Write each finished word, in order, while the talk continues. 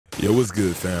Yo, what's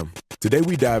good, fam? Today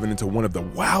we diving into one of the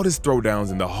wildest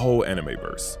throwdowns in the whole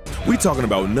animeverse. We talking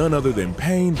about none other than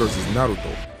Pain versus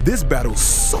Naruto. This battle's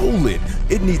so lit,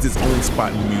 it needs its own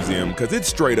spot in the museum because it's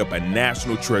straight up a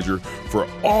national treasure for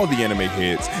all the anime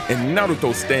heads, and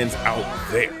Naruto stands out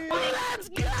there.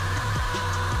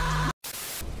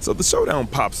 So the showdown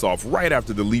pops off right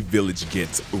after the Leaf Village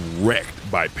gets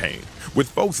wrecked by Pain, with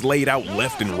folks laid out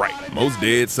left and right, most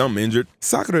dead, some injured.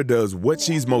 Sakura does what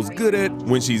she's most good at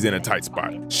when she's in a tight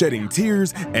spot, shedding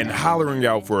tears and hollering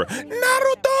out for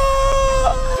Naruto!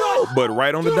 But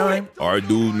right on the dime, our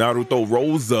dude Naruto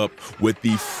rolls up with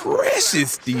the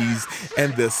freshest steez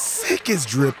and the sickest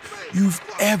drip you've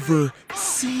ever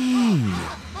seen.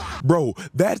 Bro,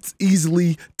 that's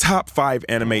easily top 5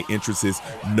 anime entrances,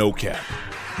 no cap.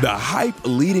 The hype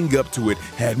leading up to it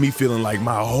had me feeling like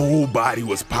my whole body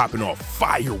was popping off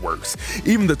fireworks.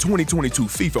 Even the 2022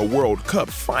 FIFA World Cup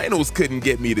finals couldn't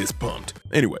get me this pumped.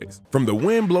 Anyways, from the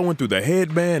wind blowing through the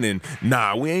headband, and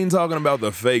nah, we ain't talking about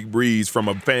the fake breeze from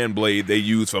a fan blade they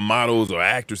use for models or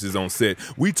actresses on set.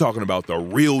 We talking about the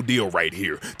real deal right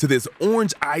here, to this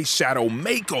orange eyeshadow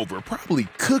makeover probably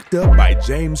cooked up by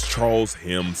James Charles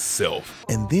himself.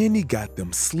 And then he got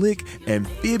them slick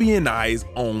amphibian eyes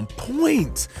on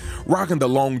point, rocking the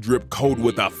long drip coat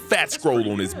with a fat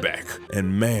scroll on his back.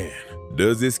 And man,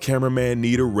 does this cameraman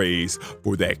need a raise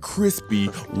for that crispy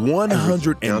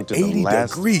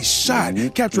 180-degree shot,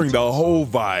 capturing the whole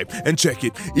vibe. And check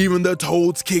it, even the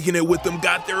toads kicking it with them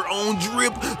got their own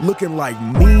drip, looking like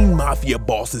mean mafia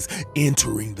bosses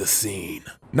entering the scene.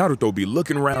 Naruto be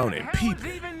looking around and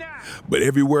peeping, but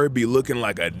everywhere be looking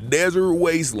like a desert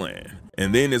wasteland.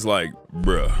 And then it's like,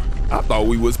 bruh, I thought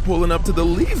we was pulling up to the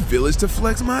Leaf Village to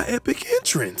flex my epic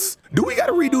entrance. Do we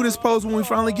gotta redo this pose when we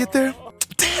finally get there?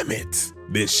 Damn it.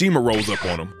 Then Shima rolls up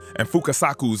on him, and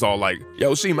Fukasaku's all like,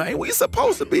 yo Shima, ain't we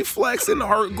supposed to be flexing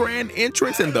our grand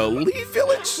entrance in the Leaf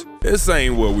Village? This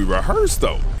ain't what we rehearsed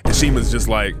though. And Shima's just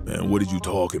like, man, what are you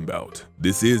talking about?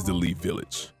 This is the Leaf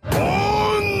Village.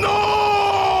 Oh no!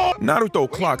 Naruto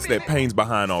clocks that Pain's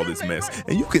behind all this mess,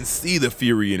 and you can see the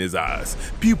fury in his eyes,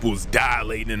 pupils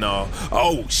dilating and all.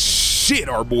 Oh shit,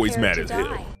 our boy's mad as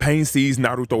hell. Pain sees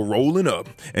Naruto rolling up,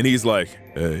 and he's like,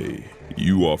 hey,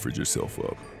 you offered yourself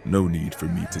up. No need for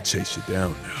me to chase you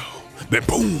down now. Then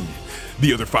boom,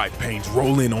 the other 5 Pains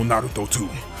roll in on Naruto too.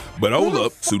 But hold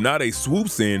up, Tsunade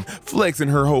swoops in, flexing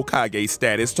her Hokage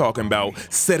status, talking about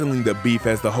settling the beef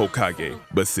as the Hokage.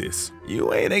 But sis,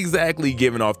 you ain't exactly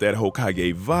giving off that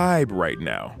Hokage vibe right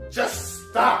now. Just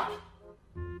stop.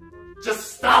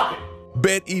 Just stop it.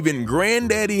 Bet even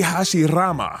Granddaddy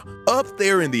Hashirama, up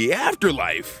there in the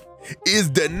afterlife, is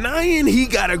denying he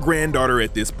got a granddaughter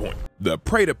at this point. The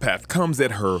Praetor Path comes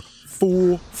at her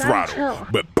full throttle,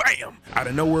 but bam! Out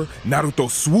of nowhere, Naruto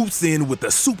swoops in with a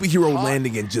superhero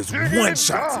landing and just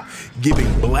one-shots him,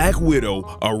 giving Black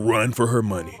Widow a run for her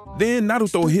money. Then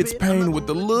Naruto hits Pain with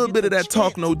a little bit of that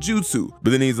talk no jutsu, but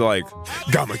then he's like,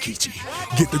 Gamakichi,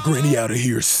 get the granny out of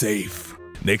here safe.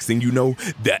 Next thing you know,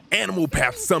 the Animal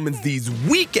Path summons these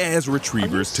weak-ass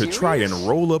retrievers to try and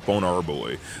roll up on our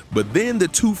boy. But then the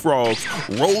 2 frogs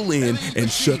roll in and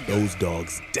shut those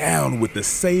dogs down with the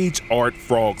Sage Art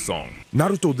Frog song.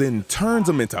 Naruto then turns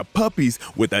them into puppies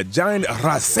with a giant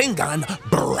Rasengan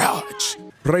barrage.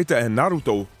 Preita and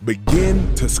Naruto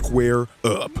begin to square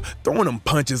up, throwing them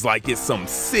punches like it's some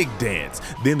sick dance.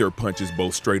 Then their punches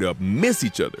both straight up miss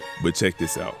each other. But check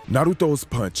this out. Naruto's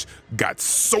punch got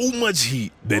so much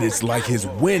heat that it's like his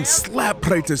wind slapped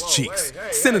Preita's cheeks,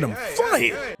 sending him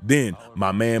flying. Then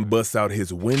my man busts out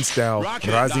his wind style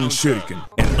Rising Shuriken.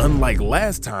 And unlike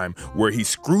last time where he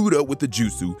screwed up with the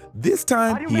jutsu, this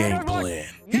time he ain't playing.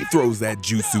 He throws that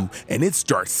jutsu and it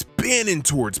starts spinning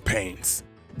towards Pain's.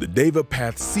 The Deva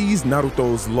Path sees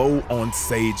Naruto's low on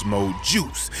Sage Mode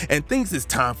juice and thinks it's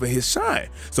time for his shine,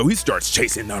 so he starts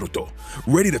chasing Naruto,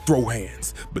 ready to throw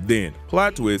hands. But then,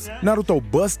 plot twist, Naruto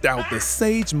busts out the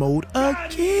Sage Mode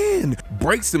again,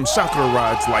 breaks some chakra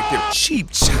rods like they're cheap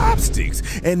chopsticks,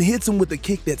 and hits him with a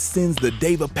kick that sends the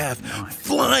Deva Path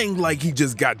flying like he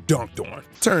just got dunked on.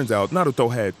 Turns out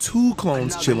Naruto had 2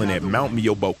 clones chilling at Mount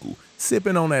Miyoboku,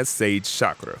 sipping on that Sage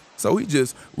Chakra. So he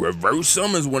just reverse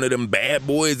summons one of them bad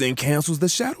boys and cancels the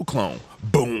Shadow Clone.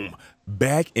 Boom!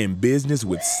 Back in business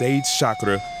with Sage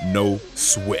Chakra, no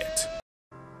sweat.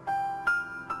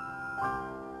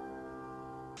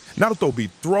 Naruto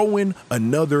be throwing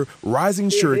another Rising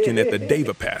Shuriken at the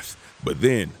Deva Path. But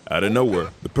then, out of nowhere,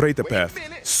 the Preita Path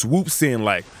swoops in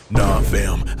like, nah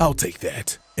fam, I'll take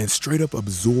that. and straight up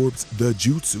absorbs the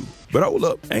jutsu. But hold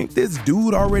up, ain't this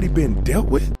dude already been dealt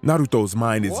with? Naruto's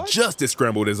mind is just as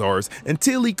scrambled as ours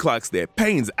until he clocks that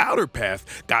Pain's outer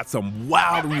path got some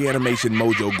wild reanimation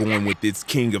mojo going with its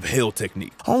King of Hell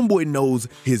technique. Homeboy knows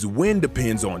his win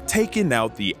depends on taking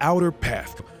out the outer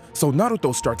path. So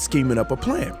Naruto starts scheming up a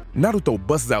plan. Naruto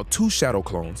busts out 2 shadow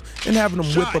clones and having them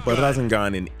whip up a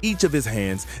Rasengan in each of his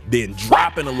hands, then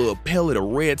dropping a little pellet of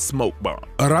red smoke bomb.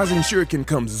 A Rasen Shuriken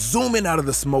comes zooming out of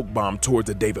the smoke bomb towards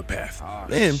the Deva path.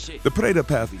 Then the Preta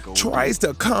path tries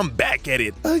to come back at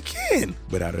it again,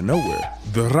 but out of nowhere,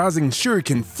 the Rasen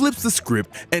Shuriken flips the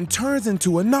script and turns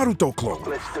into a Naruto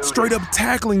clone, straight up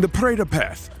tackling the Preta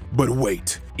path. But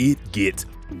wait, it gets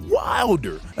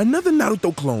wilder. Another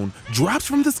Naruto clone drops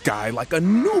from the sky like a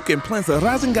nuke and plants a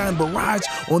Rasengan barrage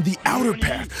on the outer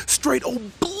path, straight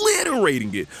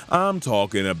obliterating it. I'm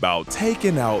talking about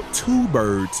taking out 2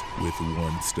 birds with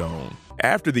 1 stone.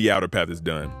 After the outer path is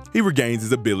done, he regains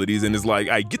his abilities and is like,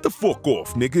 "Hey, get the fuck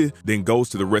off, nigga." Then goes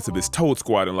to the rest of his Toad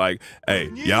squad and like,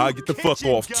 "Hey, y'all get the fuck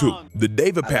off too." The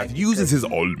Deva path uses his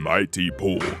almighty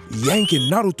pull, yanking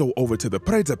Naruto over to the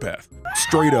Preta path,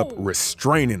 straight up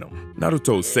restraining him.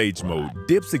 Naruto's Sage mode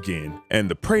dips again, and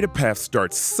the Preta path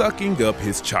starts sucking up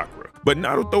his chakra. But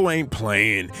Naruto ain't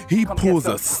playing. He pulls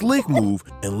a slick move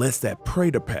and lets that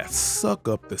Preta path suck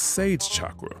up the Sage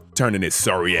chakra, turning his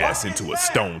sorry ass into a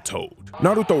stone toad.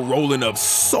 Naruto rolling up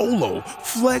solo,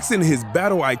 flexing his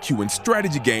battle IQ and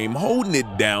strategy game, holding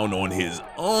it down on his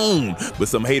own. But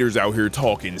some haters out here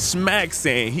talking smack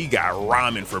saying he got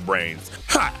ramen for brains.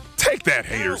 Ha! Take that,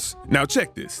 haters. Now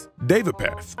check this. Deva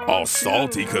path, all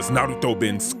salty cause Naruto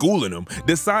been schooling him,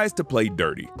 decides to play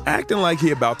dirty, acting like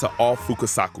he about to off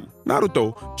Fukasaku.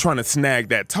 Naruto, trying to snag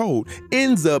that toad,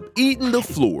 ends up eating the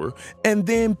floor, and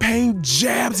then Pain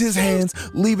jabs his hands,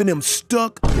 leaving him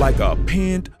stuck like a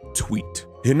pinned tweet.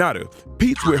 Hinata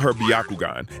peeks with her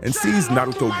Byakugan and sees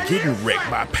Naruto getting wrecked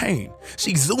by Pain.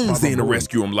 She zooms in to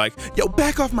rescue him like, "Yo,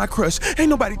 back off my crush, ain't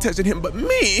nobody touching him but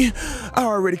me. I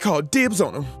already called dibs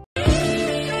on him."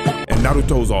 And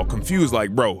Naruto's all confused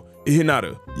like, "Bro,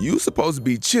 Hinata, you supposed to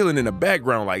be chilling in the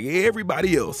background like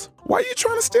everybody else. Why you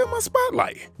trying to steal my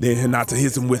spotlight?" Then Hinata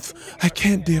hits him with, "I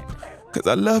can't dip, cause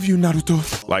I love you,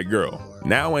 Naruto." Like, girl,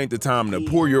 now ain't the time to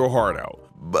pour your heart out,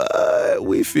 but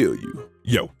we feel you.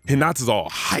 Yo, Hinata's all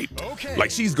hyped, like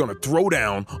she's gonna throw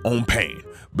down on Pain.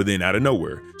 But then out of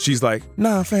nowhere, she's like,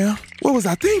 "Nah, fam, what was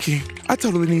I thinking? I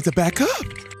totally need to back up."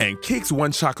 And kicks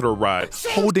 1 chakra rod,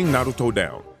 holding Naruto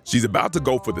down. She's about to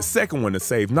go for the second one to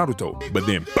save Naruto, but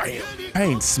then bam,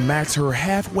 Pain smacks her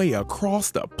halfway across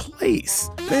the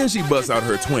place. Then she busts out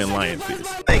her twin lion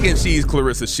fist, thinking she's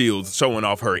Clarissa Shields showing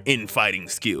off her infighting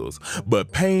skills.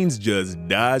 But Pain's just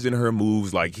dodging her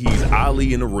moves like he's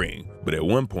Ali in the ring. But at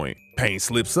one point, Pain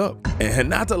slips up, and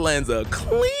Hinata lands a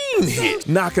clean hit,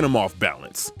 knocking him off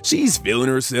balance. She's feeling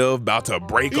herself, about to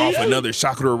break off another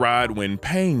chakra rod when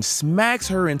Pain smacks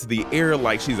her into the air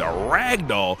like she's a rag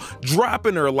doll,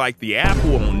 dropping her like the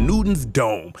apple on Newton's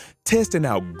dome, testing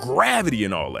out gravity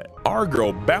and all that. Our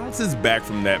girl bounces back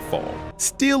from that fall,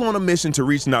 still on a mission to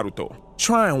reach Naruto,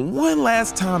 trying one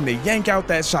last time to yank out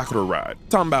that chakra rod,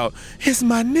 talking about, "It's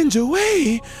my ninja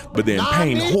way." But then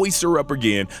Pain hoists her up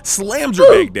again, slams her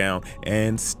back down,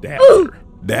 and stabs her.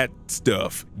 That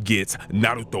stuff gets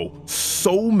Naruto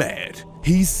so mad,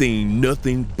 he's seen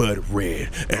nothing but red,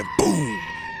 and boom!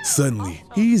 Suddenly,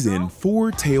 he's in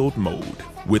 4-tailed mode,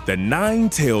 with the 9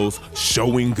 tails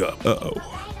showing up. Uh-oh,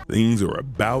 things are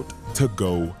about to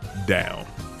go down.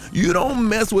 You don't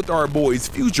mess with our boy's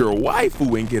future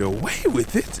waifu and get away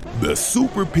with it. The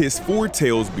super pissed 4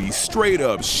 tails be straight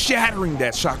up shattering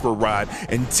that chakra rod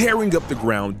and tearing up the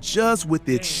ground just with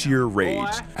its sheer rage.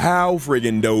 How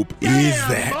friggin' dope is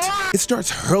that? It starts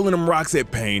hurling them rocks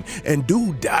at Pain, and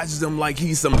dude dodges them like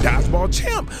he's some dodgeball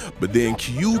champ. But then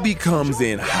Kyuubi comes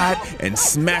in hot and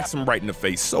smacks him right in the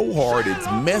face so hard it's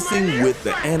messing with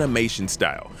the animation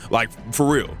style. Like, for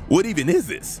real, what even is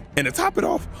this? And to top it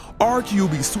off, our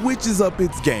Kyuubi switches up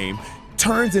its game,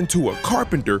 turns into a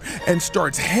carpenter, and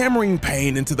starts hammering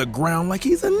Pain into the ground like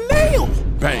he's a nail.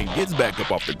 Pain gets back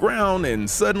up off the ground, and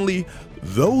suddenly,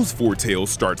 those 4 tails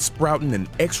start sprouting an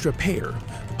extra pair,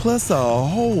 plus a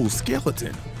whole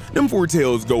skeleton. Them 4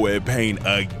 tails go at Pain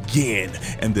again,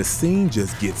 and the scene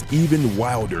just gets even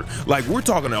wilder. Like, we're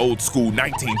talking old school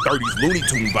 1930s Looney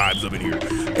Tune vibes up in here.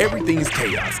 Everything's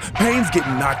chaos. Pain's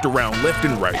getting knocked around left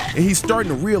and right, and he's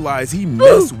starting to realize he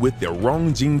messed with the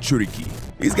wrong Jinchuriki.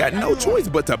 He's got no choice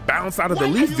but to bounce out of the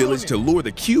Leaf Village to lure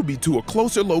the QB to a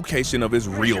closer location of his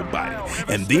real body.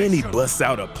 And then he busts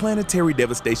out a planetary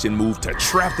devastation move to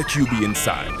trap the QB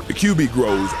inside. The QB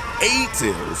grows 8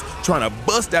 tails, trying to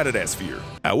bust out of that sphere.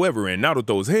 However, in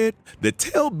Naruto's head, the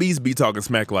tail beast be talking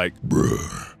smack like,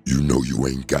 "Bruh, you know you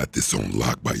ain't got this on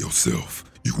lock by yourself.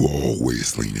 You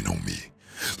always leaning on me.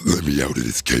 Let me out of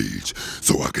this cage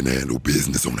so I can handle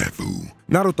business on that fool."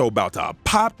 Naruto about to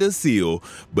pop the seal,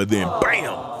 but then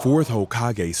bam! Fourth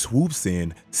Hokage swoops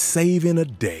in, saving a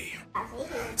day.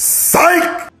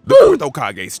 Psych! The fourth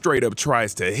Hokage straight up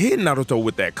tries to hit Naruto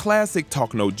with that classic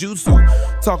talk no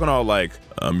jutsu, talking all like,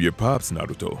 "I'm your pops,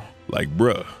 Naruto." Like,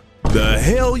 bruh, the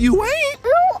hell you ain't?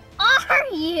 Who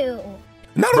are you?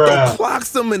 Naruto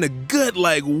clocks him in the gut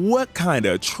like, "What kind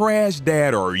of trash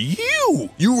dad are you?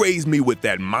 You raised me with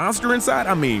that monster inside?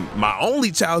 I mean, my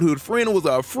only childhood friend was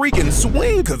a freaking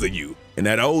swing because of you. And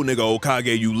that old nigga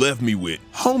Hokage you left me with,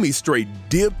 homie straight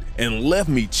dipped and left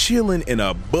me chilling in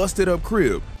a busted up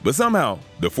crib." But somehow,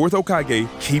 the fourth Hokage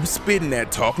keeps spitting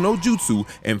that talk no jutsu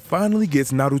and finally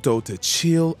gets Naruto to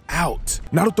chill out.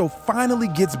 Naruto finally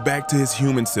gets back to his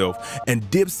human self and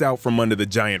dips out from under the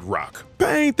giant rock.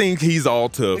 Pain thinks he's all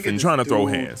tough and trying to throw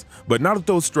hands, but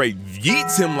Naruto straight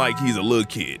yeets him like he's a little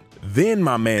kid. Then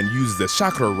my man uses the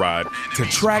chakra rod to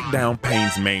track down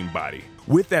Pain's main body.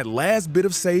 With that last bit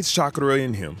of Sage chakra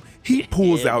in him, he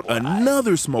pulls out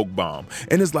another smoke bomb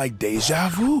and is like deja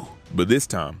vu. But this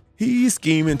time, he's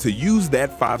scheming to use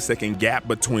that 5-second gap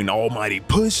between Almighty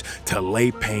Push to lay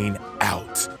Pain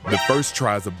out. The first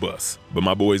try's a bust, but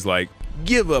my boy's like,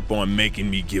 "Give up on making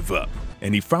me give up."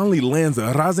 And he finally lands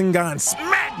a Rasengan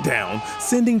smackdown,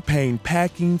 sending Pain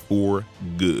packing for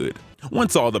good.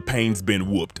 Once all the pain's been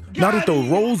whooped, Naruto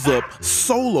rolls up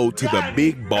solo to the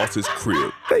big boss's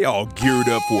crib. They all geared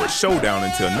up for a showdown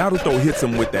until Naruto hits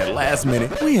him with that last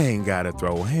minute, "We ain't gotta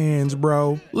throw hands,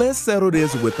 bro. Let's settle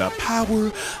this with the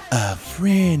power of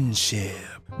friendship."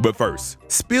 But first,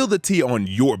 spill the tea on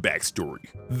your backstory.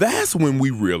 That's when we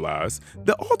realize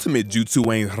the ultimate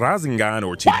jutsu ain't Rasengan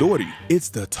or Chidori, it's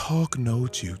the talk no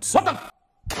jutsu.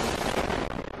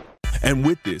 And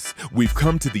with this, we've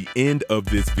come to the end of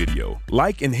this video.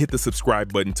 Like and hit the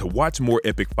subscribe button to watch more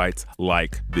epic fights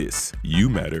like this. You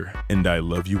matter, and I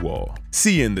love you all.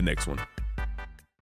 See you in the next one.